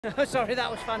Sorry,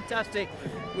 that was fantastic.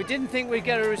 We didn't think we'd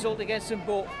get a result against them,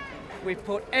 but we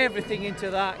put everything into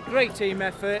that. Great team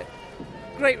effort,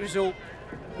 great result.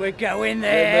 We're going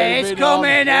there. It's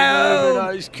coming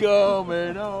home. It's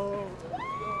coming home.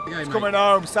 It's coming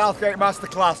home. Southgate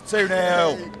masterclass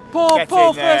 2-0. Poor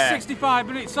first 65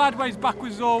 minutes, sideways,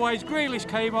 backwards as always. Grealish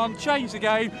came on, changed the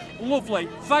game. Lovely.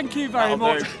 Thank you very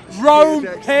much. Rome,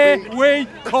 here we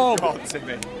come. Is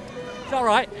that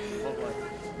right?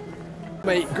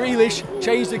 Mate, Grealish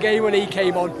changed the game when he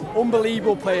came on.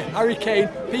 Unbelievable player. Harry Kane,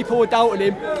 people were doubting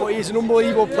him, but he's an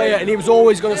unbelievable player and he was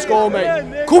always going to score,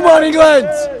 mate. Come on, England!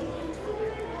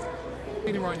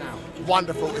 Right now.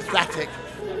 Wonderful, ecstatic.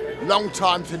 Long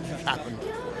time since it's happened.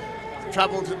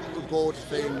 Travelled abroad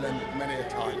to England many a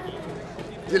time.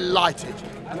 Delighted.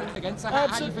 Against how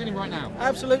are you feeling right now?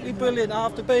 Absolutely brilliant.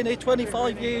 After being here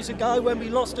 25 years ago when we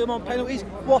lost them on penalties,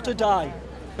 what a day.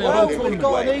 Well, we've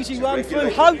got an easy run through,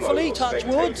 hopefully, touch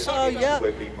wood, so yeah,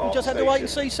 we just had to wait and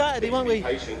see Saturday, won't we?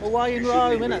 Away in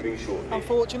Rome, innit?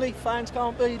 Unfortunately, fans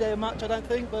can't be there much, I don't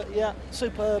think, but yeah,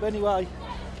 superb anyway.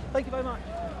 Thank you very much.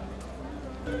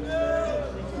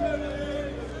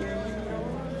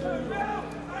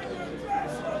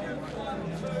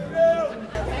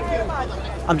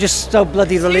 I'm just so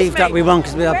bloody relieved that we won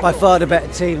because we are by far the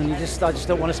better team, and I just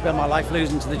don't want to spend my life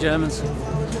losing to the Germans.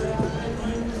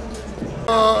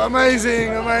 Oh,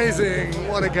 amazing, amazing.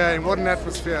 What a game, what an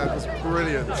atmosphere. It was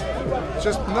brilliant.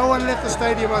 Just no one left the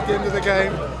stadium at the end of the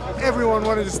game. Everyone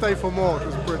wanted to stay for more. It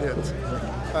was brilliant.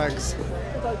 Thanks.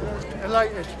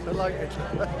 Elated.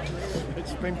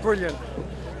 It's been brilliant.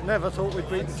 Never thought we'd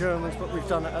beat the Germans, but we've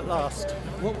done it at last.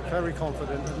 Very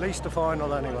confident, at least the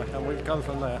final anyway, and we'll go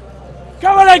from there.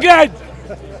 Come on again!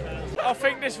 I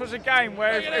think this was a game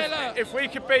where if we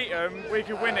could beat them, we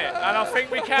could win it, and I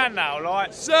think we can now.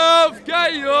 Like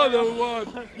Southgate, you're the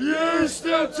one. You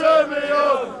still turn me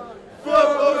on.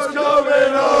 Football's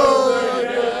coming home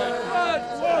again.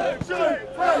 1, 2, 3,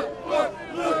 4.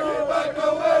 Looking back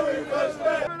on where we first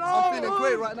met. I'm feeling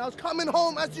great right now. It's coming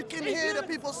home, as you can hear the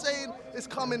people saying it's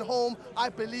coming home. I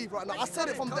believe right now. I said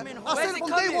it from day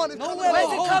one. It's coming home.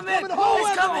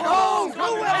 It's coming home.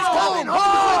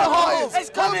 It's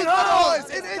coming home.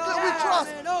 In England we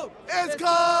trust. It's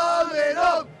coming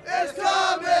home. It's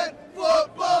coming.